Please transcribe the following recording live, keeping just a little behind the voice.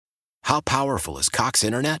How powerful is Cox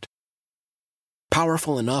Internet?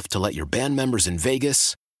 Powerful enough to let your band members in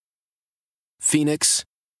Vegas, Phoenix,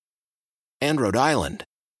 and Rhode Island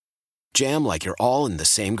jam like you're all in the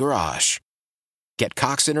same garage. Get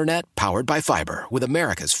Cox Internet powered by fiber with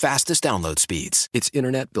America's fastest download speeds. It's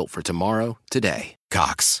internet built for tomorrow, today.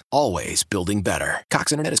 Cox, always building better.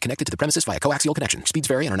 Cox Internet is connected to the premises via coaxial connection. Speeds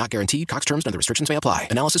vary and are not guaranteed. Cox terms and other restrictions may apply.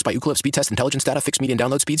 Analysis by Ookla Speed Test Intelligence Data. Fixed median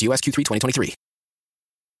download speeds. US Q3 2023.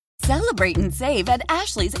 Celebrate and save at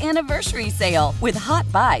Ashley's Anniversary Sale. With Hot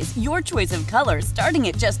Buys, your choice of colors starting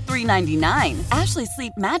at just $3.99. Ashley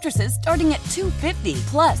Sleep mattresses starting at $2.50.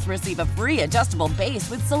 Plus, receive a free adjustable base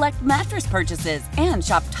with select mattress purchases. And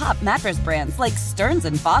shop top mattress brands like Stearns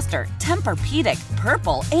 & Foster, Tempur-Pedic,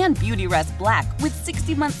 Purple, and Beautyrest Black with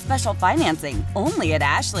 60-month special financing. Only at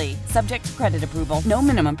Ashley. Subject to credit approval. No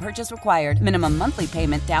minimum purchase required. Minimum monthly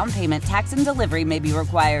payment, down payment, tax, and delivery may be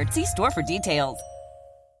required. See store for details.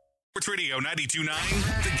 Sports Radio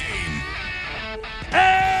 92.9, The Game.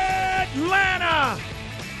 Atlanta,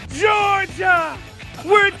 Georgia,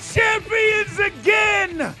 we're champions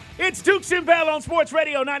again. It's Dukes and Bell on Sports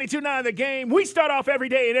Radio 92.9, The Game. We start off every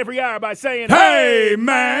day and every hour by saying, hey,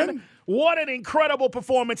 man. What an incredible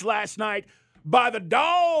performance last night by the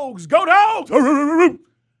Dogs. Go Dogs!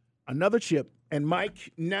 Another chip. And,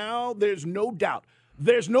 Mike, now there's no doubt.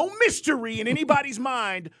 There's no mystery in anybody's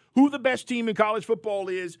mind who the best team in college football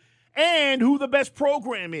is and who the best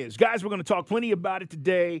program is. Guys, we're going to talk plenty about it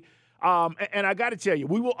today. And I got to tell you,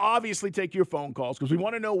 we will obviously take your phone calls because we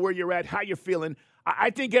want to know where you're at, how you're feeling.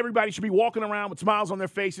 I think everybody should be walking around with smiles on their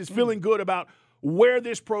faces, feeling good about where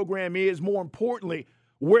this program is, more importantly,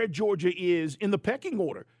 where Georgia is in the pecking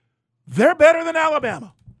order. They're better than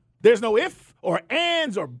Alabama. There's no if or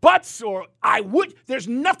ands or buts or I would. There's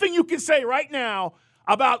nothing you can say right now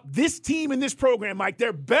about this team and this program, Mike.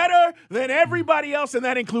 They're better than everybody else, and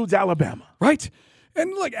that includes Alabama. Right. And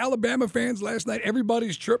look, Alabama fans last night,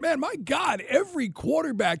 everybody's chirp. Man, my God, every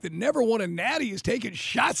quarterback that never won a natty is taking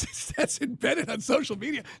shots. That's embedded on social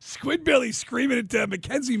media. Squidbilly screaming at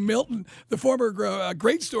Mackenzie Milton, the former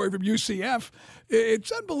great story from UCF.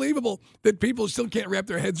 It's unbelievable that people still can't wrap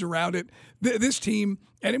their heads around it. This team,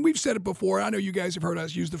 and we've said it before, I know you guys have heard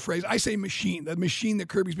us use the phrase, I say machine, the machine that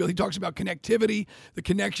Kirby's built. He talks about connectivity, the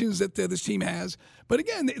connections that this team has. But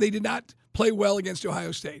again, they did not play well against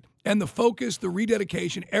Ohio State. And the focus, the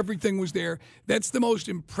rededication, everything was there. That's the most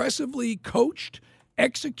impressively coached,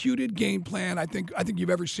 executed game plan I think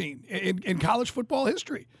you've ever seen in college football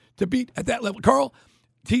history to beat at that level. Carl,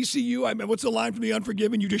 TCU, I mean, what's the line from The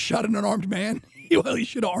Unforgiven? You just shot an unarmed man? Well, he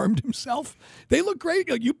should have armed himself. They look great.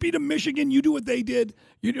 You beat them Michigan. You do what they did.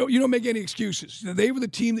 You don't make any excuses. They were the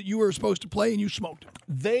team that you were supposed to play, and you smoked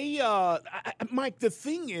them. Mike, the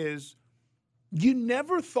thing is, you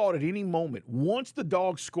never thought at any moment, once the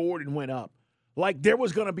Dogs scored and went up, like there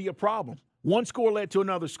was going to be a problem. One score led to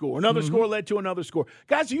another score. Another score led to another score.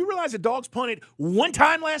 Guys, do you realize the Dogs punted one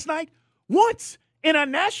time last night? Once in a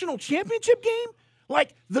national championship game?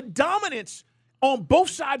 Like, the dominance on both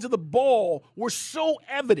sides of the ball were so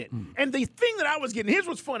evident. And the thing that I was getting, here's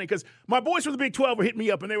what's funny, because my boys from the Big 12 were hitting me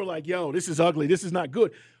up, and they were like, yo, this is ugly. This is not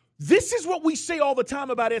good. This is what we say all the time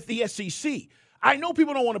about the SEC. I know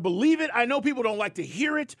people don't want to believe it. I know people don't like to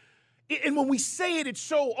hear it. And when we say it, it's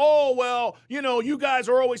so, you guys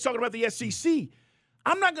are always talking about the SEC.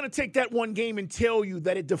 I'm not going to take that one game and tell you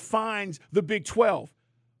that it defines the Big 12.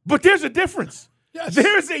 But there's a difference. Yes.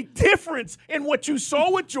 There's a difference in what you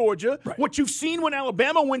saw with Georgia, right, what you've seen when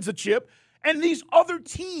Alabama wins the chip, and these other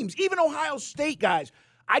teams, even Ohio State, guys.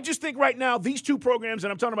 I just think right now these two programs,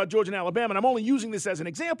 and I'm talking about Georgia and Alabama, and I'm only using this as an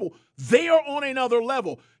example, they are on another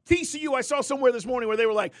level. TCU, I saw somewhere this morning where they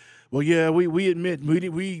were like, well, yeah, we admit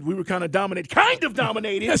we were kind of dominated.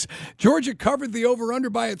 Yes, Georgia covered the over-under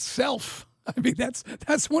by itself. I mean,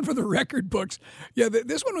 that's one for the record books. Yeah,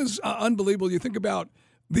 this one was unbelievable. You think about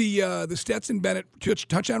the Stetson Bennett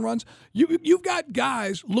touchdown runs. You've got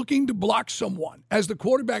guys looking to block someone as the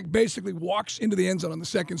quarterback basically walks into the end zone on the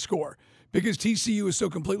second score because TCU is so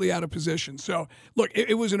completely out of position. So, look,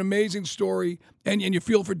 it was an amazing story, and you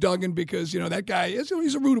feel for Duggan because, that guy, he's a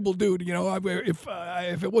rootable dude.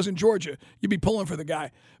 If it wasn't Georgia, you'd be pulling for the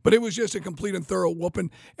guy. But it was just a complete and thorough whooping.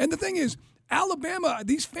 And the thing is, Alabama,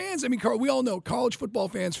 these fans, I mean, Carl, we all know college football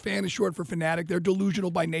fans, fan is short for fanatic. They're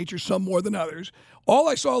delusional by nature, some more than others. All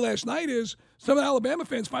I saw last night is some Alabama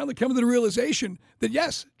fans finally coming to the realization that,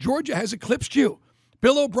 yes, Georgia has eclipsed you.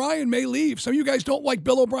 Bill O'Brien may leave. Some of you guys don't like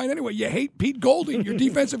Bill O'Brien anyway. You hate Pete Golding, your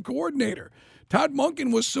defensive coordinator. Todd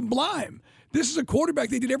Monken was sublime. This is a quarterback.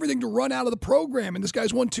 They did everything to run out of the program, and this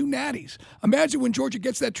guy's won 2 natties. Imagine when Georgia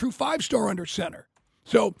gets that true 5-star under center.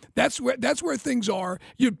 So that's where things are.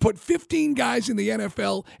 You put 15 guys in the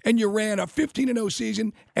NFL, and you ran a 15-0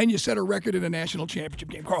 season, and you set a record in a national championship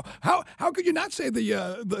game. Carl, how could you not say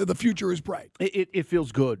the future is bright? It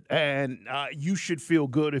feels good, and you should feel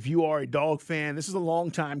good if you are a Dog fan. This is a long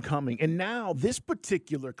time coming, and now this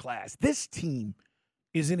particular class, this team,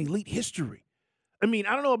 is in elite history. I mean,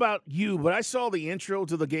 I don't know about you, but I saw the intro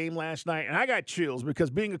to the game last night, and I got chills because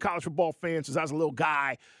being a college football fan since I was a little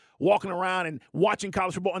guy, walking around and watching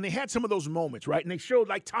college football, and they had some of those moments, right? And they showed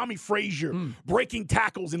like Tommy Frazier breaking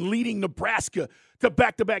tackles and leading Nebraska to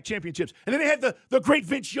back-to-back championships. And then they had the great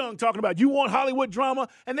Vince Young talking about, you want Hollywood drama?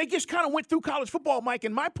 And they just kind of went through college football, Mike.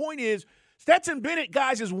 And my point is, Stetson Bennett,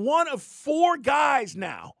 guys, is one of 4 guys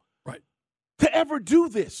now to ever do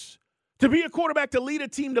this. To be a quarterback to lead a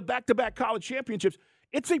team to back-to-back college championships,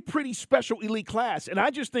 it's a pretty special elite class. And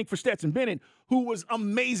I just think for Stetson Bennett, who was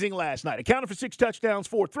amazing last night, accounted for 6 touchdowns,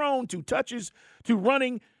 4 thrown, 2 touches, 2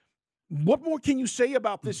 running. What more can you say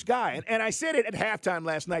about this guy? And I said it at halftime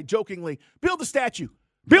last night, jokingly, build a statue.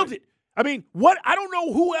 Build it. I mean, I don't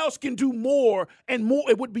know who else can do more and more.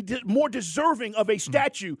 It would be more deserving of a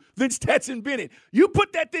statue than Stetson Bennett. You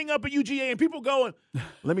put that thing up at UGA and people going,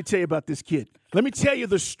 let me tell you about this kid. Let me tell you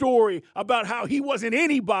the story about how he wasn't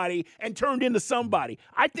anybody and turned into somebody.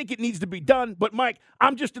 I think it needs to be done. But, Mike,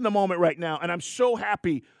 I'm just in the moment right now, and I'm so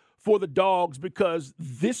happy for the Dogs because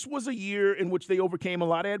this was a year in which they overcame a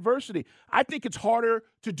lot of adversity. I think it's harder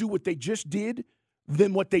to do what they just did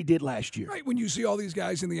than what they did last year. Right, when you see all these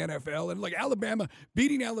guys in the NFL and like Alabama,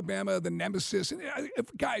 beating Alabama, the nemesis. And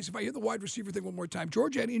guys, if I hit the wide receiver thing one more time,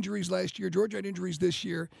 Georgia had injuries last year. Georgia had injuries this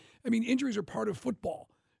year. I mean, injuries are part of football.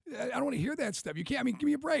 I don't want to hear that stuff. You can't. I mean, give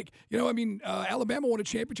me a break. Alabama won a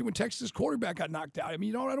championship when Texas' quarterback got knocked out. I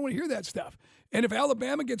mean, I don't want to hear that stuff. And if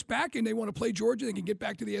Alabama gets back and they want to play Georgia, they can get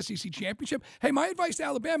back to the SEC championship. Hey, my advice to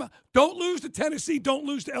Alabama, don't lose to Tennessee. Don't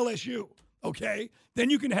lose to LSU, okay? Then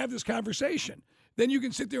you can have this conversation. Then you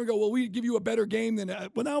can sit there and go, well, we give you a better game than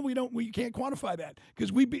no, we don't. We can't quantify that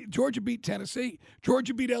because Georgia beat Tennessee.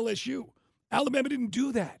 Georgia beat LSU. Alabama didn't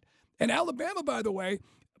do that. And Alabama, by the way,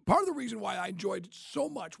 part of the reason why I enjoyed so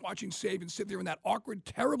much watching Saban sit there in that awkward,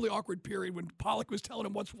 terribly awkward period when Pollock was telling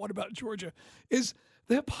him what's what about Georgia is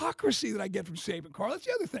the hypocrisy that I get from Saban, Carl. That's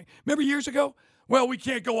the other thing. Remember years ago? Well, we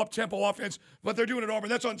can't go up-tempo offense, but they're doing it Auburn.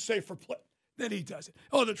 That's unsafe for play. Then he does it.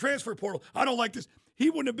 Oh, the transfer portal. I don't like this. He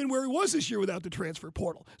wouldn't have been where he was this year without the transfer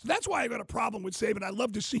portal. So that's why I got a problem with Saban. I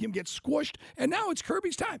love to see him get squished. And now it's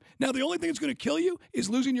Kirby's time. Now, the only thing that's going to kill you is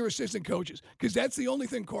losing your assistant coaches because that's the only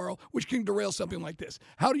thing, Carl, which can derail something like this.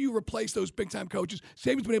 How do you replace those big-time coaches?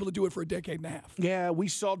 Saban's been able to do it for a decade and a half. Yeah, we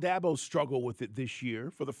saw Dabo struggle with it this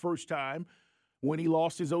year for the first time when he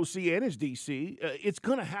lost his OC and his DC. It's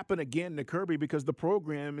going to happen again to Kirby because the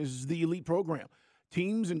program is the elite program.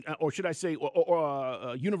 Teams, or should I say,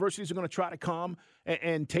 universities are going to try to come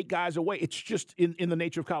and take guys away. It's just in the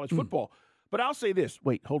nature of college football. But I'll say this.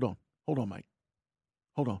 Wait, hold on. Hold on, Mike.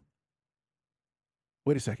 Hold on.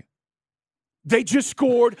 Wait a second. They just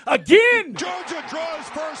scored again. Georgia draws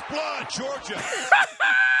first blood. Georgia.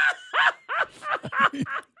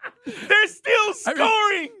 They're still scoring.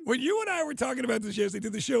 I mean, when you and I were talking about this yesterday,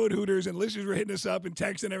 did the show at Hooters, and listeners were hitting us up and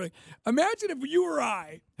texting and everything. Imagine if you or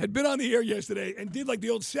I had been on the air yesterday and did like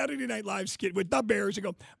the old Saturday Night Live skit with the Bears and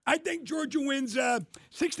go, I think Georgia wins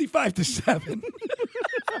 65-7.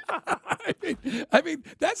 I mean,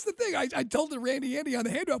 that's the thing. I told Randy Andy on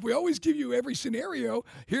the handoff, we always give you every scenario.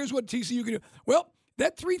 Here's what TCU can do. Well,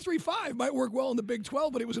 that 3-3-5 might work well in the Big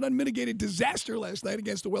 12, but it was an unmitigated disaster last night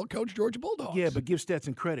against the well-coached Georgia Bulldogs. Yeah, but give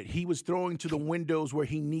Stetson credit. He was throwing to the windows where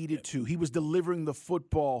he needed to. He was delivering the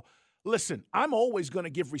football. Listen, I'm always going to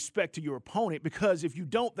give respect to your opponent because if you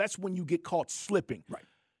don't, that's when you get caught slipping. Right.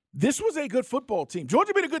 This was a good football team.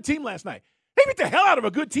 Georgia beat a good team last night. They beat the hell out of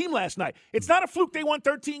a good team last night. It's not a fluke they won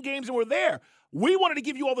 13 games and were there. We wanted to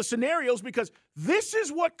give you all the scenarios because this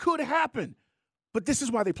is what could happen. But this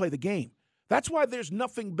is why they play the game. That's why there's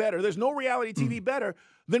nothing better. There's no reality TV better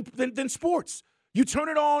than sports. You turn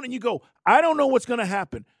it on and you go, I don't know what's going to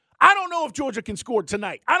happen. I don't know if Georgia can score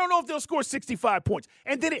tonight. I don't know if they'll score 65 points.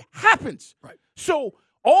 And then it happens. Right. So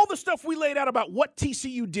all the stuff we laid out about what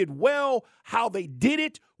TCU did well, how they did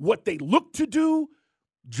it, what they looked to do,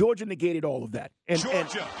 Georgia negated all of that.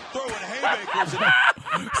 Georgia throwing haymakers.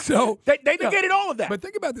 So they negated all of that. But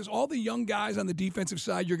think about this. All the young guys on the defensive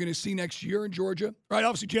side you're going to see next year in Georgia. Right?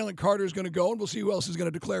 Obviously, Jalen Carter is going to go, and we'll see who else is going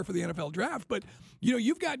to declare for the NFL draft. But,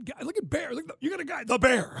 you've got – look at Bear. You got a guy, the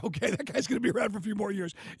Bear. Okay, that guy's going to be around for a few more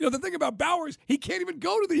years. The thing about Bowers, he can't even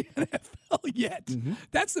go to the NFL yet. Mm-hmm.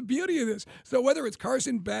 That's the beauty of this. So whether it's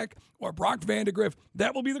Carson Beck or Brock Vandagriff,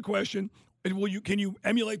 that will be the question. And can you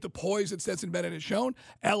emulate the poise that Stetson Bennett has shown?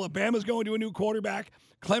 Alabama's going to a new quarterback.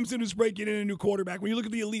 Clemson is breaking in a new quarterback. When you look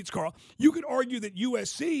at the elites, Carl, you could argue that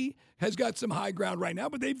USC has got some high ground right now,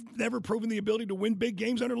 but they've never proven the ability to win big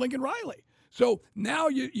games under Lincoln Riley. So now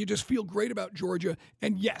you just feel great about Georgia.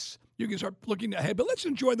 And yes, you can start looking ahead, but let's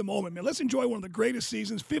enjoy the moment, man. Let's enjoy one of the greatest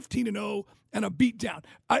seasons, 15-0, and a beatdown.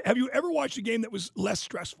 Have you ever watched a game that was less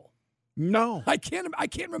stressful? No. I can't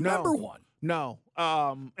remember one. No.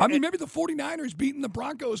 Maybe the 49ers beating the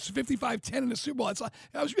Broncos 55-10 in the Super Bowl. That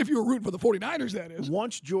was if you were rooting for the 49ers, that is.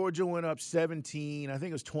 Once Georgia went up 17, I think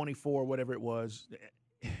it was 24, whatever it was,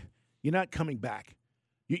 you're not coming back.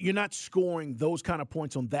 You're not scoring those kind of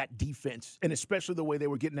points on that defense, and especially the way they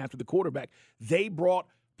were getting after the quarterback. They brought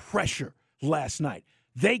pressure last night.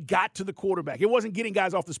 They got to the quarterback. It wasn't getting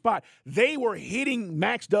guys off the spot. They were hitting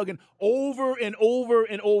Max Duggan over and over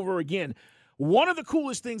and over again. One of the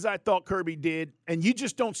coolest things I thought Kirby did, and you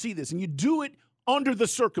just don't see this, and you do it under the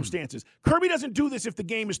circumstances. Kirby doesn't do this if the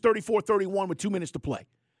game is 34-31 with 2 minutes to play.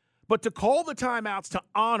 But to call the timeouts to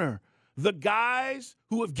honor the guys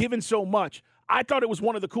who have given so much, I thought it was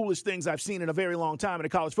one of the coolest things I've seen in a very long time in a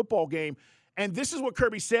college football game. And this is what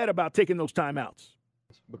Kirby said about taking those timeouts.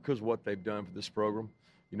 Because of what they've done for this program.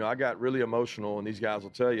 You know, I got really emotional, and these guys will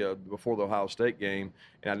tell you before the Ohio State game,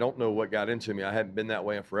 and I don't know what got into me. I hadn't been that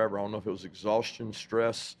way in forever. I don't know if it was exhaustion,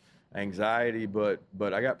 stress, anxiety, but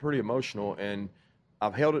I got pretty emotional, and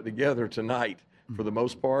I've held it together tonight for the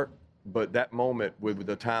most part. But that moment with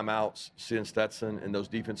the timeouts, seeing Stetson and those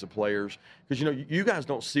defensive players, because, you know, you guys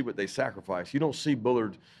don't see what they sacrifice. You don't see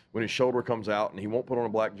Bullard when his shoulder comes out and he won't put on a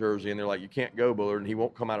black jersey, and they're like, you can't go, Bullard, and he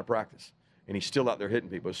won't come out of practice. And he's still out there hitting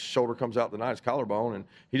people. His shoulder comes out tonight, his collarbone, and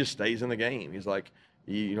he just stays in the game. He's like,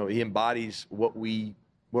 he embodies what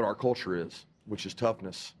our culture is, which is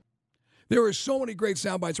toughness. There are so many great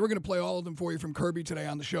sound bites. We're going to play all of them for you from Kirby today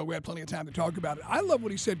on the show. We had plenty of time to talk about it. I love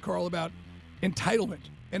what he said, Carl, about entitlement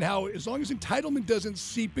and how as long as entitlement doesn't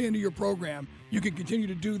seep into your program, you can continue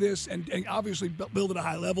to do this and obviously build at a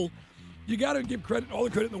high level. You got to give all the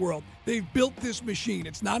credit in the world. They've built this machine.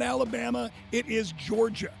 It's not Alabama. It is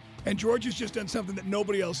Georgia. And Georgia's just done something that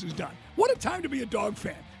nobody else has done. What a time to be a dog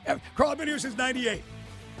fan. Carl, I've been here since 98.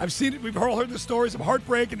 I've seen it. We've all heard the stories of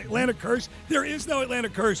heartbreak and Atlanta curse. There is no Atlanta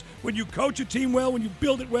curse. When you coach a team well, when you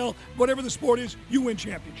build it well, whatever the sport is, you win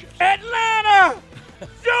championships. Atlanta!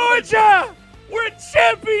 Georgia! We're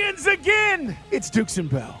champions again! It's Dukes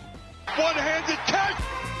and Bell. One-handed catch!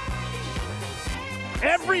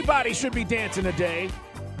 Everybody should be dancing today.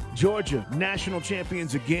 Georgia, national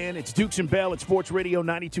champions again. It's Dukes and Bell at Sports Radio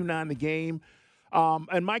 92.9 The Game.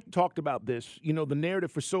 And Mike talked about this. You know, the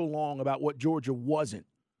narrative for so long about what Georgia wasn't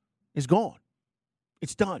is gone.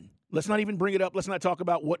 It's done. Let's not even bring it up. Let's not talk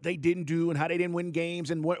about what they didn't do and how they didn't win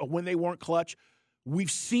games and when they weren't clutch.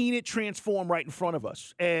 We've seen it transform right in front of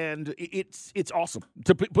us, and it's awesome,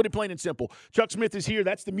 to put it plain and simple. Chuck Smith is here.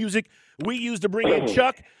 That's the music we use to bring in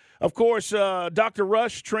Chuck. Of course, Dr.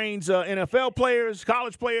 Rush trains NFL players,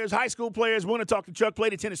 college players, high school players. We want to talk to Chuck,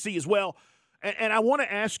 played at Tennessee as well. And I want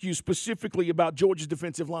to ask you specifically about Georgia's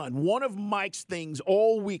defensive line. One of Mike's things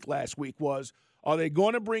all week last week was, are they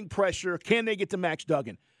going to bring pressure? Can they get to Max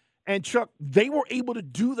Duggan? And, Chuck, they were able to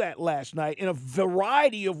do that last night in a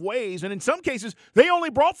variety of ways. And in some cases, they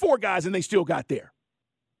only brought 4 guys and they still got there.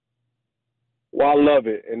 Well, I love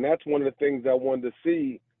it. And that's one of the things I wanted to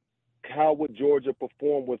see. How would Georgia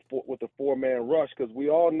perform with a 4-man rush? Because we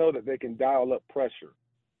all know that they can dial up pressure.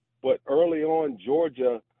 But early on,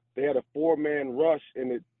 Georgia, they had a 4-man rush,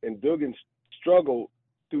 and Duggan struggled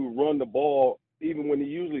to run the ball even when he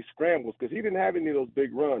usually scrambles because he didn't have any of those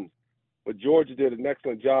big runs. But Georgia did an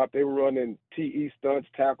excellent job. They were running TE stunts,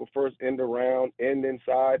 tackle first, end around, end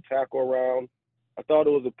inside, tackle around. I thought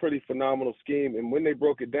it was a pretty phenomenal scheme. And when they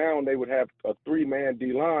broke it down, they would have a 3-man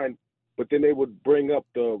D-line, but then they would bring up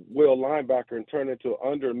the will linebacker and turn it into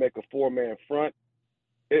an under and make a 4-man front.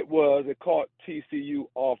 It caught TCU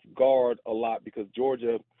off guard a lot because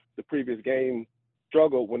Georgia, the previous game,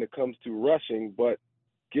 struggled when it comes to rushing. But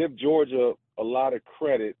give Georgia a lot of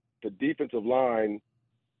credit. The defensive line,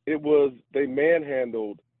 they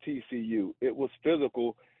manhandled TCU. It was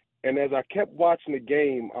physical. And as I kept watching the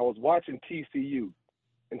game, I was watching TCU.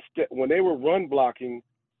 Instead, when they were run blocking,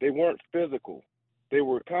 they weren't physical. They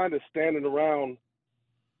were kind of standing around,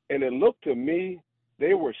 and it looked to me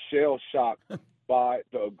they were shell-shocked by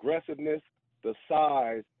the aggressiveness, the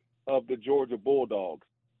size of the Georgia Bulldogs.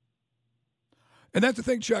 And that's the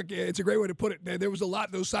thing, Chuck. It's a great way to put it. There was a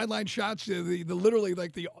lot those sideline shots. The literally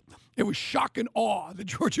it was shock and awe that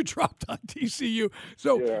Georgia dropped on TCU.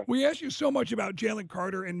 So we asked you so much about Jalen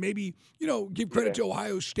Carter and maybe give credit to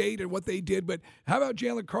Ohio State and what they did. But how about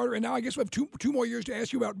Jalen Carter? And now I guess we have two more years to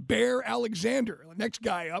ask you about Bear Alexander, the next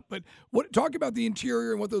guy up. But talk about the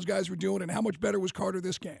interior and what those guys were doing and how much better was Carter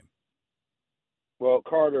this game. Well,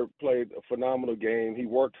 Carter played a phenomenal game. He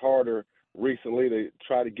worked harder recently to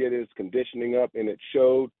try to get his conditioning up, and it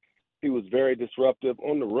showed. He was very disruptive.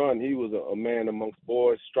 On the run, he was a man amongst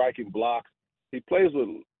boys, striking blocks. He plays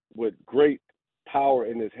with great power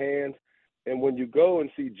in his hands. And when you go and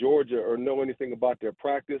see Georgia or know anything about their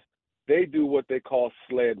practice, they do what they call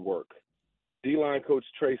sled work. D-line coach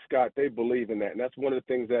Trey Scott, they believe in that. And that's one of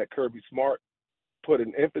the things that Kirby Smart put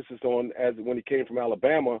an emphasis on as when he came from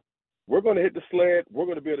Alabama. We're going to hit the sled. We're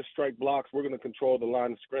going to be able to strike blocks. We're going to control the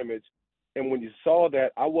line of scrimmage. And when you saw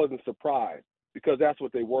that, I wasn't surprised because that's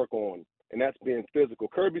what they work on, and that's being physical.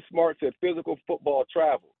 Kirby Smart said physical football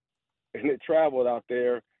travels, and it traveled out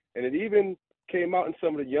there. And it even came out in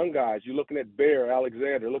some of the young guys. You're looking at Bear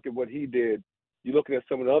Alexander. Look at what he did. You're looking at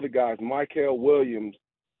some of the other guys, Mykel Williams,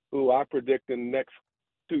 who I predict in the next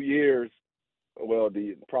 2 years,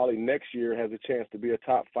 probably next year has a chance to be a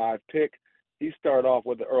top 5 pick. He started off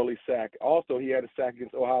with an early sack. Also, he had a sack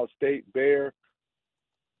against Ohio State. Bear.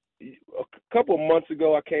 A couple of months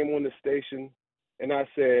ago, I came on the station and I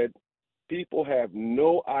said, people have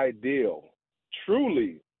no idea.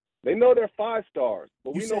 Truly, they know they're 5 stars,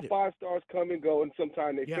 but we know 5 stars come and go and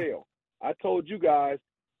sometimes they fail. I told you guys,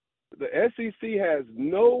 the SEC has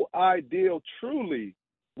no idea truly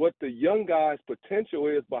what the young guys' potential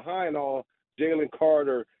is behind all Jalen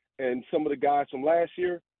Carter and some of the guys from last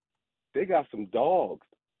year. They got some dogs.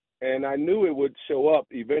 And I knew it would show up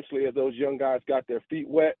eventually as those young guys got their feet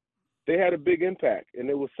wet. They had a big impact, and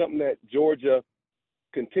it was something that Georgia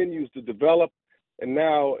continues to develop, and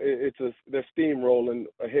now they're steamrolling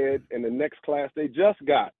ahead, and the next class they just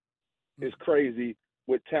got is crazy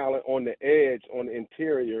with talent on the edge, on the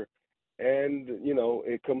interior, and,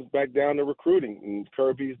 it comes back down to recruiting, and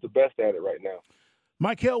Kirby's the best at it right now.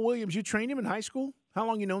 Mykel Williams, you trained him in high school? How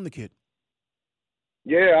long you known the kid?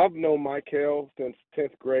 Yeah, I've known Mykel since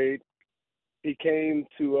 10th grade. He came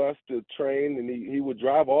to us to train, and he would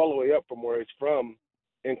drive all the way up from where he's from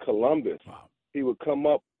in Columbus. Wow. He would come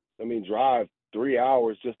up, drive 3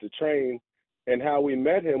 hours just to train. And how we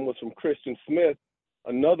met him was from Christian Smith,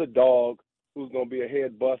 another dog who's going to be a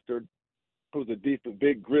head buster, who's a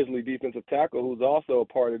big Grizzly defensive tackle who's also a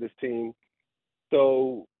part of this team.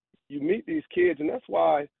 So you meet these kids, and that's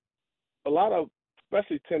why a lot of,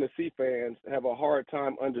 especially Tennessee fans, have a hard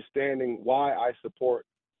time understanding why I support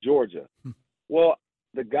Georgia. Well,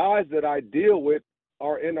 the guys that I deal with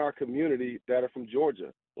are in our community that are from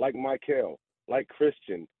Georgia, like Mykel, like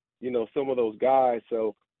Christian, some of those guys.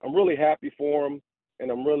 So I'm really happy for them, and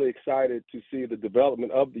I'm really excited to see the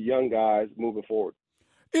development of the young guys moving forward.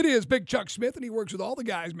 It is Big Chuck Smith, and he works with all the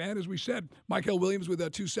guys, man. As we said, Mykel Williams with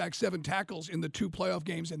 2 sacks, 7 tackles in the 2 playoff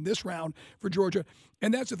games in this round for Georgia.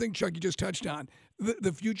 And that's the thing, Chuck, you just touched on.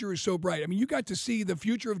 The future is so bright. You got to see the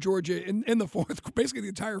future of Georgia in the basically the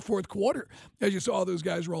entire fourth quarter as you saw those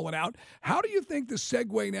guys rolling out. How do you think the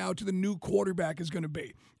segue now to the new quarterback is going to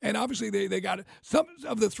be? And obviously they got some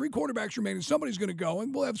of the 3 quarterbacks remaining. Somebody's going to go,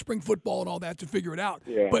 and we'll have spring football and all that to figure it out.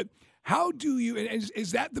 Yeah. But how do you, and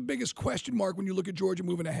is that the biggest question mark when you look at Georgia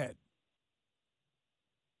moving ahead?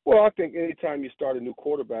 Well, I think anytime you start a new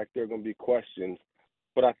quarterback, there are going to be questions.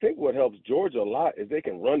 But I think what helps Georgia a lot is they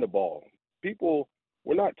can run the ball.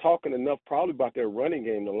 We're not talking enough probably about their running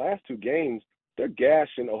game. The last 2 games, they're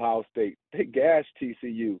gashing Ohio State. They gashed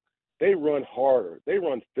TCU. They run harder. They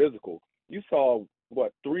run physical. You saw,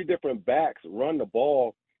 3 different backs run the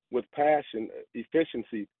ball with passion,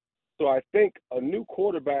 efficiency. So I think a new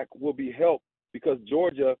quarterback will be helped because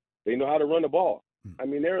Georgia, they know how to run the ball.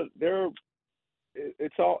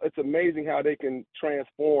 It's amazing how they can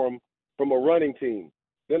transform from a running team.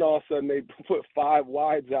 Then all of a sudden they put 5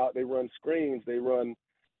 wides out. They run screens. They run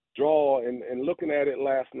draw. And looking at it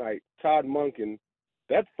last night, Todd Monken,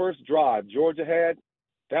 that first drive Georgia had,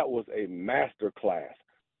 that was a master class.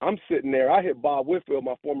 I'm sitting there. I hit Bob Whitfield,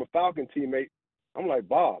 my former Falcon teammate. I'm like,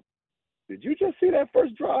 Bob, did you just see that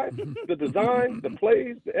first drive? The design, the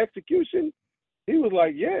plays, the execution? He was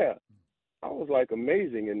like, yeah. I was like,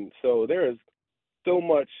 amazing. And so there is so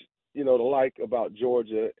much, to like about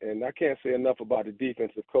Georgia. And I can't say enough about the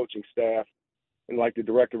defensive coaching staff and like the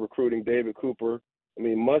director of recruiting, David Cooper.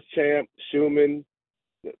 Muschamp, Schumann,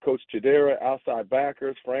 Coach Chidera, outside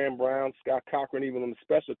backers, Fran Brown, Scott Cochran, even on the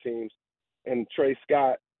special teams, and Trey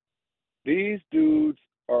Scott. These dudes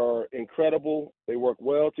are incredible. They work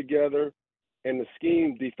well together, and the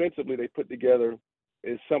scheme defensively they put together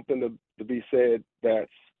is something to be said. That's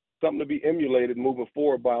something to be emulated moving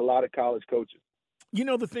forward by a lot of college coaches. You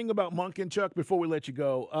know the thing about Monken, Chuck, before we let you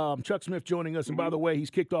go, Chuck Smith joining us, and by the way, he's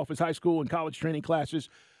kicked off his high school and college training classes.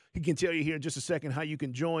 He can tell you here in just a second how you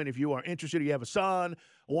can join if you are interested, or you have a son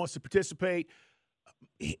or wants to participate.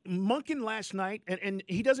 Monken last night, and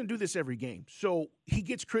he doesn't do this every game, so he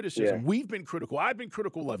gets criticism. Yeah. We've been critical. I've been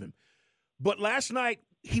critical of him. But last night,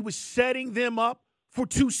 he was setting them up for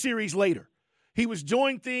 2 series later. He was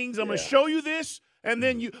doing things, I'm going to show you this, and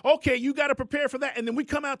then you got to prepare for that. And then we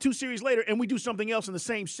come out 2 series later, and we do something else in the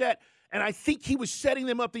same set. And I think he was setting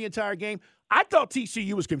them up the entire game. I thought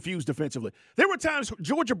TCU was confused defensively. There were times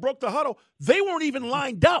Georgia broke the huddle. They weren't even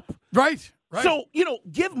lined up. Right. So,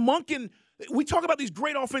 give Monken – we talk about these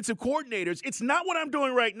great offensive coordinators. It's not what I'm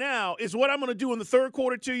doing right now. It's what I'm going to do in the third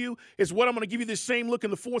quarter to you. It's what I'm going to give you this same look in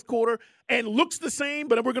the fourth quarter. And looks the same,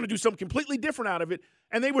 but we're going to do something completely different out of it.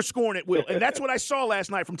 And they were scoring at will. And that's what I saw last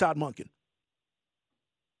night from Todd Monken.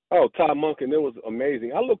 Oh, Todd Monken, it was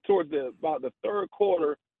amazing. I looked towards about the third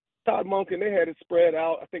quarter. Todd Monken, they had it spread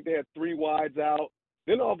out. I think they had 3 wides out.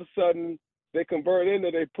 Then all of a sudden, they convert into,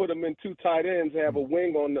 they put them in 2 tight ends, have a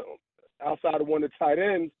wing on the outside of one of the tight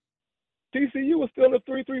ends. TCU was still a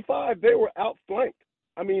 3-3-5. They were outflanked.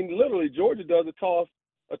 I mean, literally, Georgia does a toss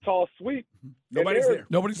sweep. Nobody's there.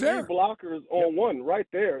 Nobody's there. 3 blockers on one right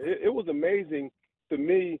there. It was amazing to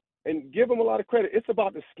me, and give them a lot of credit. It's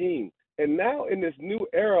about the scheme. And now in this new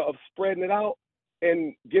era of spreading it out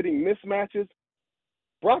and getting mismatches,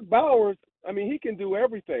 Brock Bowers, I mean, he can do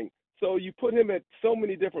everything. So you put him at so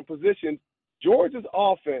many different positions. Georgia's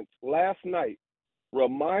offense last night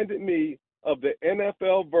reminded me of the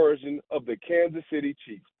NFL version of the Kansas City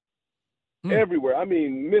Chiefs. Everywhere. I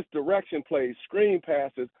mean, misdirection plays, screen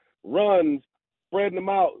passes, runs, spreading them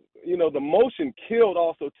out. The motion killed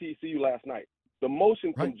also TCU last night. The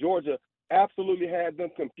motion from Georgia absolutely had them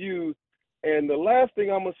confused. And the last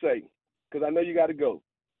thing I'm going to say, because I know you got to go,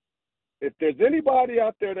 if there's anybody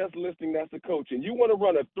out there that's listening that's a coach and you want to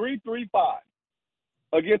run a 3-3-5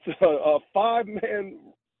 against a 5-man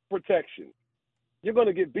protection, you're going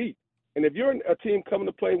to get beat. And if you're a team coming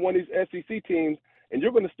to play one of these SEC teams and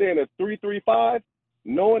you're going to stay in a 3-3-5,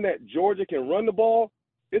 knowing that Georgia can run the ball,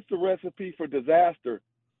 it's a recipe for disaster.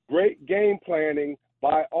 Great game planning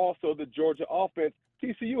by also the Georgia offense.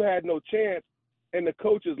 TCU had no chance, and the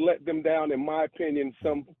coaches let them down, in my opinion,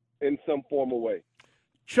 in some form of way.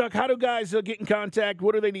 Chuck, how do guys get in contact?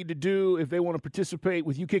 What do they need to do if they want to participate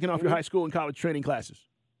with you kicking off your high school and college training classes?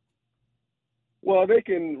 Well, they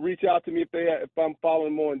can reach out to me if I'm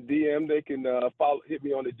following them on DM. They can hit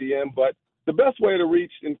me on the DM. But the best way to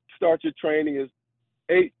reach and start your training is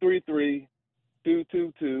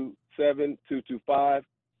 833-222-7225.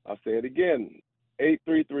 I'll say it again,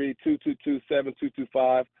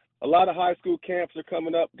 833-222-7225. A lot of high school camps are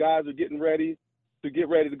coming up. Guys are getting ready to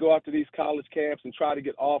go out to these college camps and try to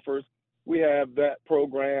get offers. We have that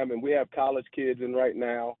program, and we have college kids in right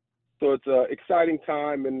now. So it's an exciting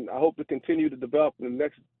time, and I hope to continue to develop the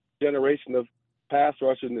next generation of pass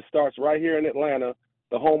rushers. And it starts right here in Atlanta,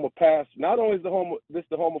 the home of pass. Not only is the home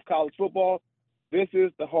of college football, this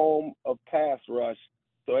is the home of pass rush.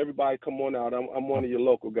 So everybody come on out. I'm one of your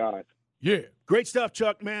local guys. Yeah. Great stuff,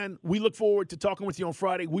 Chuck, man. We look forward to talking with you on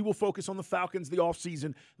Friday. We will focus on the Falcons, the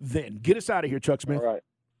offseason then. Get us out of here, Chuck Smith. All right.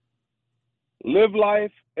 Live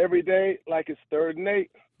life every day like it's 3rd and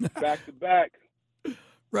 8, back to back.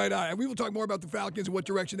 Right on. And we will talk more about the Falcons and what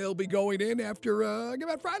direction they'll be going in after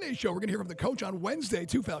about Friday's show. We're going to hear from the coach on Wednesday,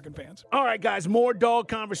 too, Falcon fans. All right, guys, more dog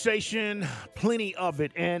conversation, plenty of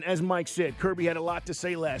it. And as Mike said, Kirby had a lot to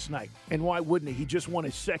say last night. And why wouldn't he? He just won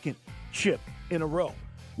his 2nd chip in a row.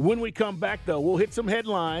 When we come back, though, we'll hit some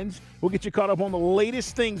headlines. We'll get you caught up on the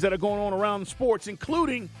latest things that are going on around sports,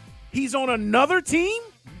 including he's on another team.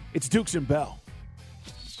 It's Dukes and Bell.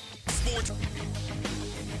 Sports.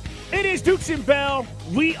 It is Dukes and Bell.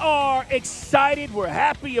 We are excited. We're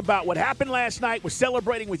happy about what happened last night. We're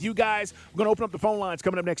celebrating with you guys. We're going to open up the phone lines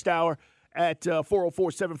coming up next hour at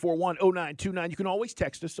 404-741-0929. You can always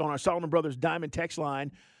text us on our Solomon Brothers Diamond text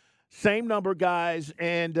line. Same number, guys.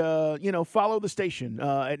 And, follow the station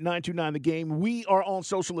at 929 The Game. We are on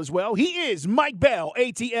social as well. He is Mike Bell,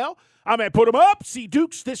 ATL. I'm at Put 'em Up. See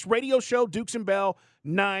Dukes, this radio show, Dukes and Bell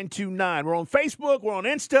 929. We're on Facebook. We're on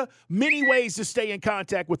Insta. Many ways to stay in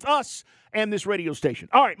contact with us and this radio station.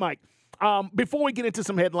 All right, Mike. Before we get into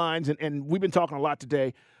some headlines, and we've been talking a lot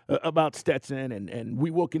today about Stetson, and we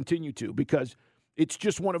will continue to because it's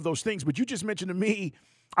just one of those things. But you just mentioned to me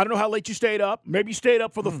I don't know how late you stayed up. Maybe you stayed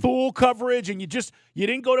up for the full coverage and you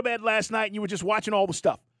didn't go to bed last night and you were just watching all the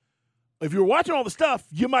stuff. If you were watching all the stuff,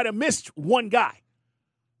 you might have missed one guy.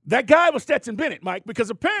 That guy was Stetson Bennett, Mike, because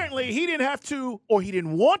apparently he didn't have to, or he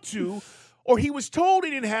didn't want to, or he was told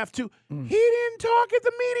he didn't have to. He didn't talk at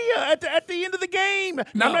the media at the end of the game.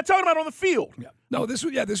 No. I'm not talking about on the field. Yeah. No, this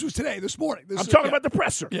was today, this morning. I'm talking about the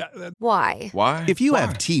presser. Yeah. Why? If you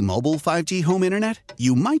have T-Mobile 5G home internet,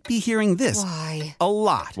 you might be hearing this Why? a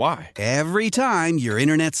lot. Why? Every time your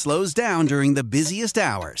internet slows down during the busiest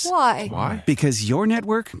hours. Why? Because your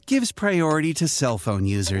network gives priority to cell phone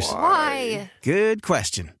users. Why? Good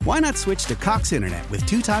question. Why not switch to Cox Internet with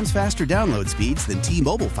 2 times faster download speeds than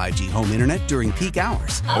T-Mobile 5G home internet during peak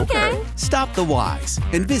hours? Okay. Stop the whys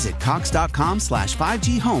and visit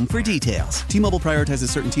cox.com/5G home for details. T-Mobile prioritizes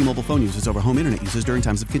certain T-Mobile phone users over home internet users during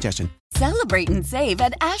times of congestion. Celebrate and save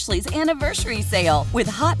at Ashley's Anniversary Sale. With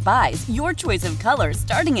Hot Buys, your choice of colors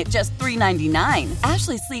starting at just $3.99.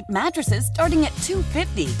 Ashley Sleep mattresses starting at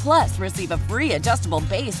 $2.50. Plus, receive a free adjustable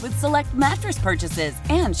base with select mattress purchases.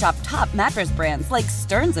 And shop top mattress brands like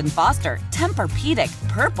Stearns & Foster, Tempur-Pedic,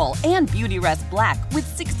 Purple, and Beautyrest Black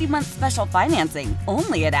with 60-month special financing.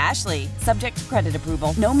 Only at Ashley. Subject to credit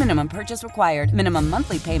approval. No minimum purchase required. Minimum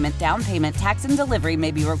monthly payment, down payment, tax, and delivery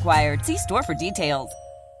may be required. See store for details.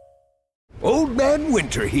 Old Man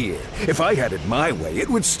Winter here. If I had it my way, it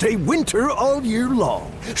would stay winter all year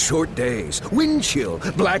long. Short days, wind chill,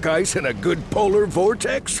 black ice, and a good polar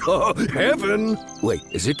vortex. Oh, heaven. Wait,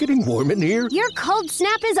 is it getting warm in here? Your cold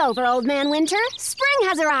snap is over, Old Man Winter. Spring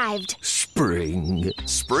has arrived. Spring.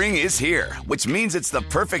 Spring is here, which means it's the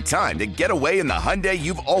perfect time to get away in the Hyundai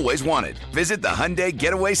you've always wanted. Visit the Hyundai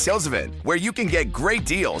Getaway Sales Event, where you can get great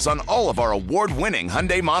deals on all of our award-winning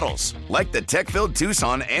Hyundai models, like the tech-filled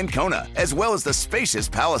Tucson and Kona, as well as the spacious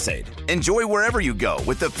Palisade. Enjoy wherever you go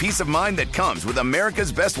with the peace of mind that comes with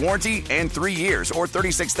America's best warranty and 3 years or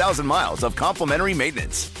 36,000 miles of complimentary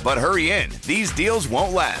maintenance. But hurry in, these deals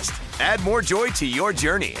won't last. Add more joy to your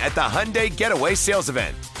journey at the Hyundai Getaway Sales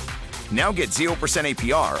Event. Now get 0%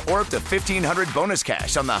 APR or up to $1,500 bonus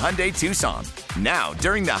cash on the Hyundai Tucson. Now,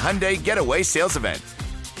 during the Hyundai Getaway Sales Event.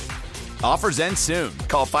 Offers end soon.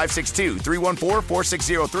 Call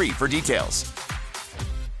 562-314-4603 for details.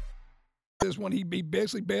 This one, he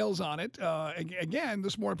basically bails on it. Again,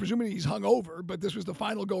 this morning, presumably he's hung over, but this was the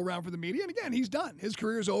final go-around for the media. And again, he's done. His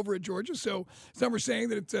career is over at Georgia, so some are saying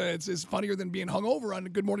that it's funnier than being hung over on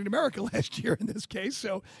Good Morning America last year in this case.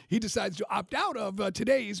 So he decides to opt out of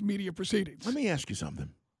today's media proceedings. Let me ask you something.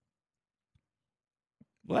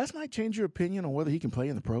 Last night change your opinion on whether he can play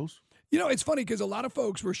in the pros? You know, it's funny because a lot of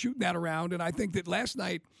folks were shooting that around, and I think that last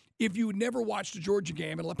night, if you never watched a Georgia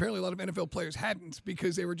game, and apparently a lot of NFL players hadn't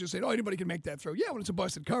because they were just saying, oh, anybody can make that throw. Yeah, when it's a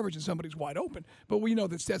busted coverage and somebody's wide open. But we know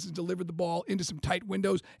that Stetson delivered the ball into some tight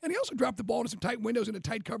windows, and he also dropped the ball into some tight windows into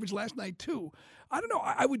tight coverage last night, too. I don't know.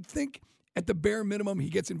 I would think at the bare minimum he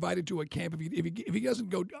gets invited to a camp. If he goes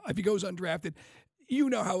undrafted,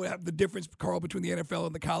 you know how the difference, Carl, between the NFL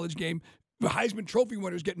and the college game. The Heisman Trophy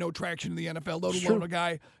winners get no traction in the NFL, let alone a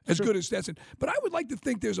guy as good as Stetson. But I would like to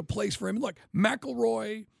think there's a place for him. Look,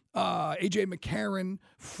 McElroy, A.J. McCarron,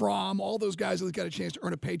 Fromm, all those guys that got a chance to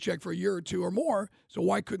earn a paycheck for a year or two or more. So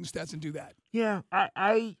why couldn't Stetson do that? Yeah,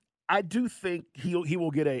 I do think he will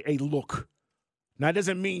get a look. Now, it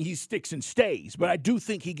doesn't mean he sticks and stays, but I do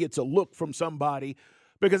think he gets a look from somebody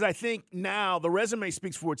because I think now the resume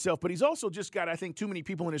speaks for itself, but he's also just got, I think, too many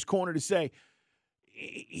people in his corner to say,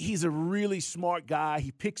 he's a really smart guy.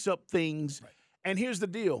 He picks up things. Right. And here's the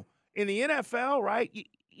deal. In the NFL, right,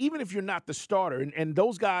 even if you're not the starter, and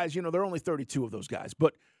those guys, you know, there are only 32 of those guys.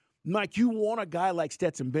 But, Mike, you want a guy like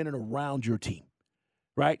Stetson Bennett around your team,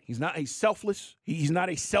 right? He's selfless. He's not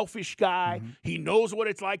a selfish guy. Mm-hmm. He knows what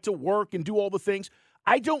it's like to work and do all the things.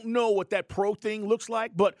 I don't know what that pro thing looks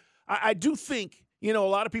like, but I do think, you know, a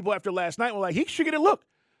lot of people after last night were like, he should get a look.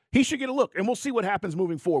 He should get a look, and we'll see what happens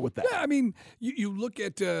moving forward with that. Yeah, I mean, you look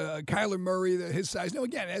at Kyler Murray, his size. Now,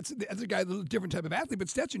 again, that's a guy, a little different type of athlete, but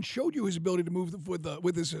Stetson showed you his ability to move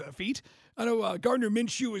with his feet. I know Gardner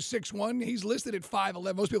Minshew is 6'1". He's listed at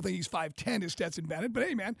 5'11". Most people think he's 5'10", is Stetson Bennett. But,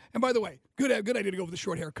 hey, man, and by the way, good idea to go with the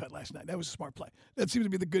short haircut last night. That was a smart play. That seems to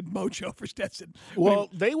be the good mojo for Stetson. Well,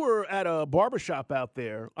 they were at a barbershop out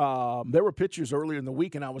there. There were pictures earlier in the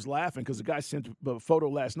week, and I was laughing because the guy sent a photo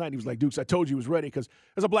last night. He was like, Dukes, I told you he was ready because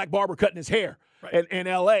there's a black barber cutting his hair in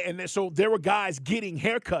L.A. And so there were guys getting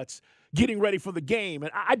haircuts, getting ready for the game.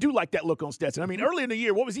 And I do like that look on Stetson. I mean, earlier in the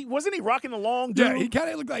year, wasn't he rocking the long dude? Yeah, he kind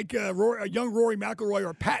of looked like a young Rory McIlroy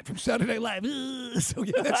or Pat from Saturday Night Live. So,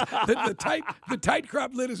 yeah, the tight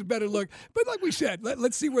crop lid is a better look. But like we said,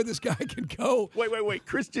 let's see where this guy can go. Wait.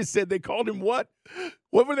 Chris just said they called him what?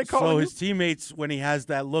 What were they calling So him? his teammates, when he has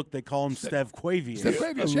that look, they call him Steph Quavius. Steph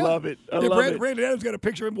Quavius, I love it. I love it. Brandon Adams got a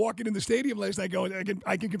picture of him walking in the stadium last night going,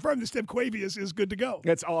 I can confirm that Steph Quavius is good to go.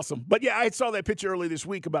 That's awesome. But, yeah, I saw that picture earlier this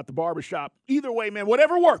week about the barbershop. Either way, man,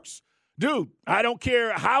 whatever works. Dude, I don't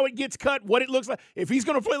care how it gets cut, what it looks like. If he's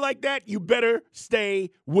going to play like that, you better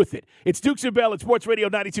stay with it. It's Dukes and Bell at Sports Radio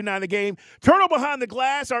 92.9 The Game. Turtle behind the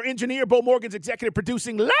glass, our engineer, Bo Morgan's executive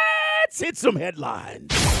producing. Let's hit some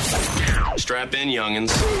headlines. Strap in,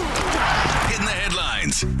 youngins. Hitting the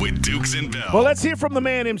headlines with Dukes and Bell. Well, let's hear from the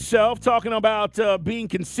man himself talking about being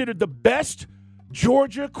considered the best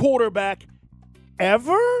Georgia quarterback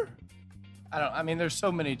ever. I mean, there's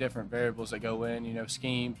so many different variables that go in,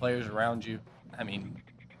 scheme, players around you. I mean,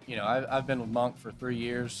 I've been with Monk for 3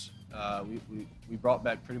 years. We brought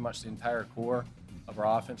back pretty much the entire core of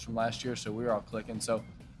our offense from last year, so we were all clicking. So,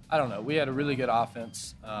 I don't know. We had a really good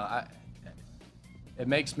offense. It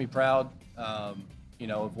makes me proud, of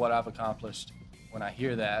what I've accomplished when I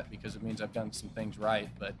hear that, because it means I've done some things right,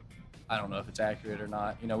 but I don't know if it's accurate or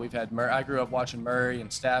not. We've had Murray. I grew up watching Murray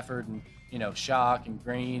and Stafford and, Shock and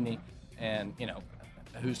Green. And,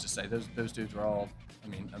 who's to say? Those dudes were all,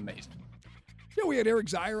 amazing. Yeah, we had Eric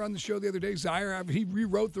Zier on the show the other day. Zier, he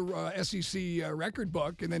rewrote the SEC record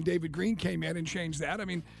book, and then David Green came in and changed that. I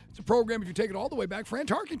mean, it's a program, if you take it all the way back, Fran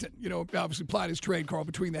Tarkenton, obviously plied his trade, Carl,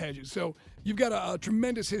 between the hedges. So you've got a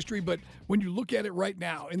tremendous history, but when you look at it right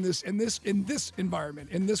now, in this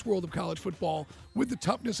environment, in this world of college football, with the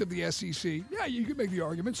toughness of the SEC, yeah, you could make the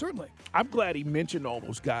argument, certainly. I'm glad he mentioned all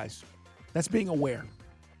those guys. That's being aware.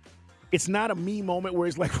 It's not a me moment where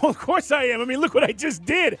he's like, well, of course I am. I mean, look what I just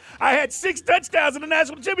did. I had 6 touchdowns in the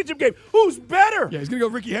national championship game. Who's better? Yeah, he's going to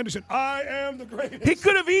go Ricky Henderson. I am the greatest. He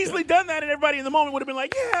could have easily done that, and everybody in the moment would have been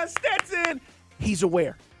like, yeah, Stetson. He's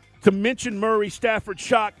aware. To mention Murray, Stafford,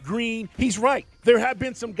 Shock, Green, he's right. There have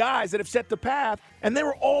been some guys that have set the path, and they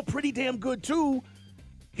were all pretty damn good, too.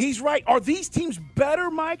 He's right. Are these teams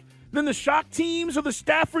better, Mike, than the Shock teams or the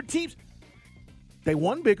Stafford teams? They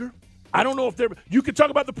won bigger. I don't know if they're – you could talk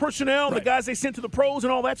about the personnel, right, the guys they sent to the pros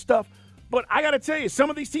and all that stuff. But I got to tell you, some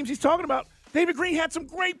of these teams he's talking about, David Green had some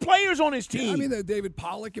great players on his team. Yeah, I mean, David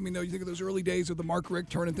Pollock. I mean, you think of those early days of the Mark Richt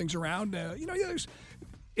turning things around.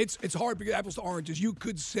 It's hard because apples to oranges. You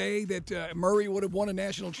could say that Murray would have won a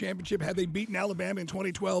national championship had they beaten Alabama in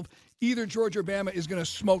 2012. Either Georgia or Bama is going to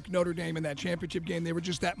smoke Notre Dame in that championship game. They were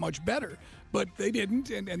just that much better. But they didn't,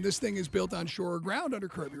 and this thing is built on surer ground under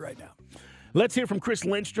Kirby right now. Let's hear from Chris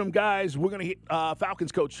Lindstrom. Guys, we're going to hit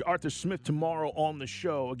Falcons coach Arthur Smith tomorrow on the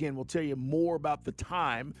show. Again, we'll tell you more about the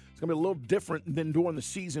time. It's going to be a little different than during the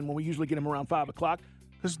season when we usually get him around 5 o'clock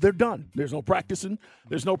because they're done. There's no practicing.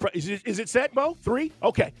 There's no is it set, Bo? 3?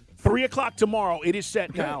 Okay. 3 o'clock tomorrow. It is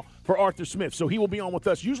set now for Arthur Smith. So he will be on with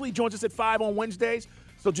us. Usually he joins us at 5 on Wednesdays.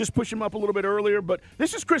 So just push him up a little bit earlier. But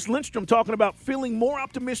this is Chris Lindstrom talking about feeling more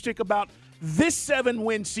optimistic about this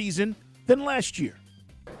 7-win season than last year.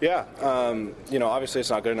 Yeah, obviously it's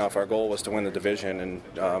not good enough. Our goal was to win the division,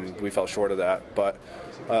 and we fell short of that. But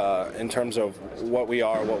in terms of what we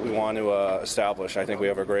are, what we want to establish, I think we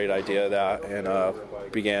have a great idea of that,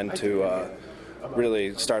 and began to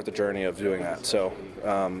really start the journey of doing that. So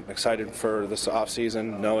excited for this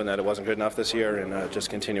offseason, knowing that it wasn't good enough this year, and just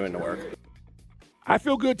continuing to work. I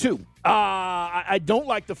feel good, too. I don't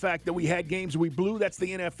like the fact that we had games we blew. That's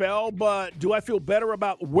the NFL. But do I feel better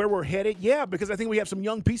about where we're headed? Yeah, because I think we have some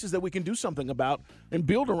young pieces that we can do something about and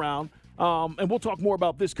build around. And we'll talk more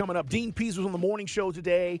about this coming up. Dean Pease was on the morning show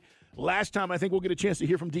today. Last time I think we'll get a chance to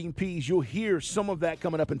hear from Dean Pease. You'll hear some of that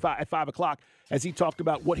coming up at 5 o'clock as he talked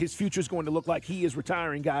about what his future is going to look like. He is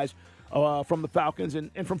retiring, guys, from the Falcons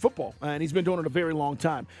and from football. And he's been doing it a very long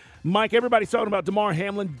time. Mike, everybody's talking about Damar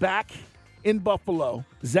Hamlin back in Buffalo.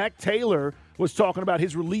 Zach Taylor was talking about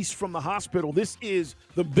his release from the hospital. This is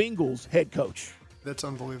the Bengals head coach. That's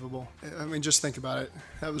unbelievable. I mean, just think about it.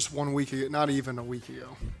 That was 1 week ago, not even a week ago.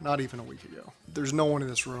 There's no one in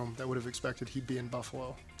this room that would have expected he'd be in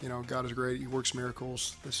Buffalo. God is great. He works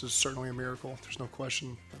miracles. This is certainly a miracle. There's no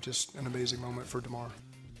question. Just an amazing moment for Damar.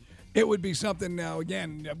 It would be something now,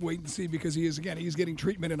 again, wait and see, because he's getting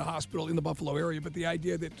treatment in a hospital in the Buffalo area. But the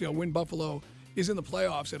idea that when Buffalo is in the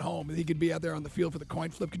playoffs at home and he could be out there on the field for the coin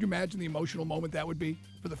flip, could you imagine the emotional moment that would be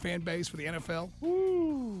for the fan base, for the NFL?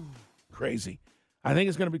 Ooh, crazy. I think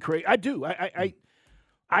it's going to be crazy. I do.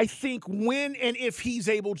 I think when and if he's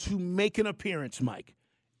able to make an appearance, Mike,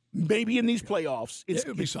 maybe in these playoffs, it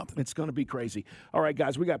would be something. It's going to be crazy. All right,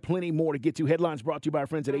 guys, we got plenty more to get to. Headlines brought to you by our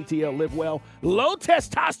friends at ATL Live Well. Low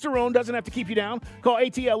testosterone doesn't have to keep you down. Call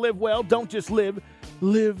ATL Live Well. Don't just live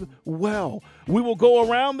well. We will go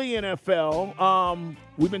around the NFL.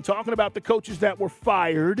 We've been talking about the coaches that were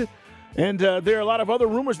fired. And there are a lot of other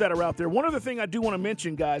rumors that are out there. One other thing I do want to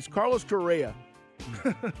mention, guys, Carlos Correa.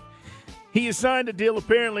 He has signed a deal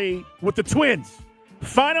apparently with the Twins,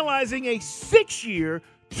 finalizing a 6-year,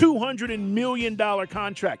 $200 million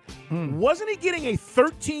contract. Wasn't he getting a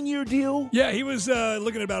 13-year deal? Yeah, he was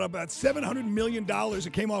looking at about $700 million that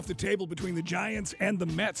came off the table between the Giants and the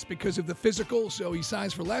Mets because of the physical, so he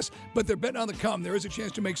signs for less. But they're betting on the come. There is a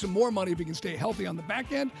chance to make some more money if he can stay healthy on the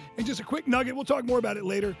back end. And just a quick nugget, we'll talk more about it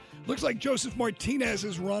later. Looks like Joseph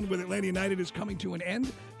Martinez's run with Atlanta United is coming to an end.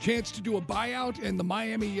 Chance to do a buyout, and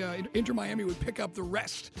the Inter Miami would pick up the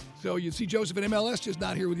rest. So you'd see Joseph in MLS, just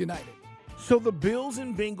not here with United. So the Bills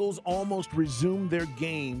and Bengals almost resumed their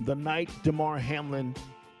game the night DeMar Hamlin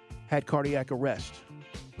had cardiac arrest.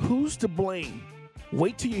 Who's to blame?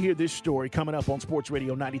 Wait till you hear this story coming up on Sports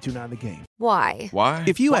Radio 92.9 The Game. Why? Why?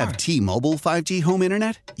 If you have T-Mobile 5G home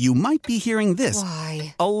internet, you might be hearing this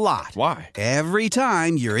Why? a lot. Why? Every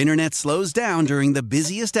time your internet slows down during the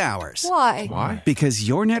busiest hours. Why? Why? Because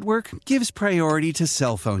your network gives priority to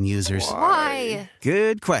cell phone users. Why?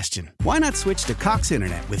 Good question. Why not switch to Cox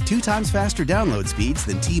Internet with 2 times faster download speeds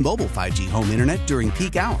than T-Mobile 5G home internet during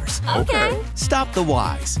peak hours? Okay. Stop the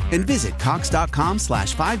whys and visit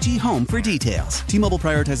cox.com/5G home for details. T-Mobile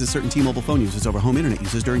prioritizes certain T-Mobile phone users over home internet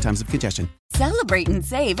users during times of congestion. Celebrate and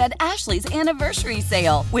save at Ashley's Anniversary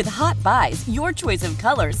Sale. With Hot Buys, your choice of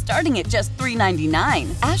colors starting at just $3.99.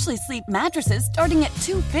 Ashley Sleep mattresses starting at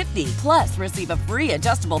 $2.50. Plus, receive a free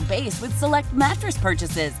adjustable base with select mattress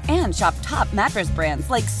purchases. And shop top mattress brands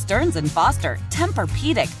like Stearns & Foster,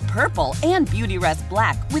 Tempur-Pedic, Purple, and Beautyrest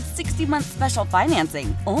Black with 60-month special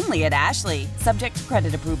financing. Only at Ashley. Subject to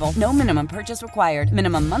credit approval. No minimum purchase required.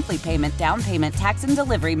 Minimum monthly payment, down payment, tax, and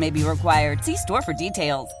delivery may be required. See store for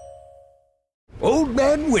details. Old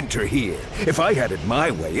Man Winter here. If I had it my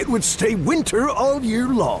way, it would stay winter all year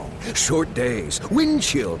long. Short days, wind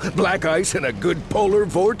chill, black ice, and a good polar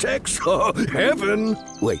vortex. Oh, heaven.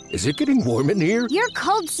 Wait, is it getting warm in here? Your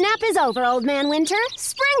cold snap is over, Old Man Winter.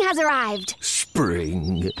 Spring has arrived.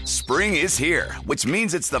 Spring. Spring is here, which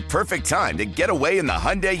means it's the perfect time to get away in the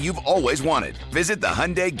Hyundai you've always wanted. Visit the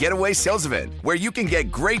Hyundai Getaway Sales Event, where you can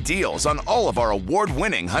get great deals on all of our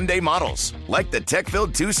award-winning Hyundai models, like the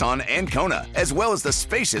tech-filled Tucson and Kona, as well as the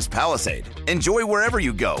spacious Palisade. Enjoy wherever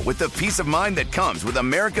you go with the peace of mind that comes with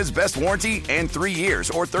America's best warranty and 3 years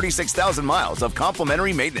or 36,000 miles of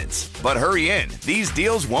complimentary maintenance. But hurry in, these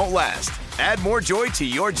deals won't last. Add more joy to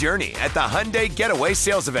your journey at the Hyundai Getaway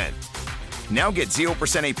Sales Event. Now get 0%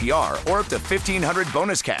 APR or up to $1,500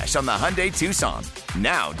 bonus cash on the Hyundai Tucson.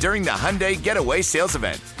 Now, during the Hyundai Getaway Sales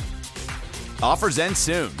Event. Offers end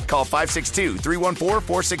soon. Call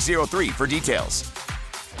 562-314-4603 for details.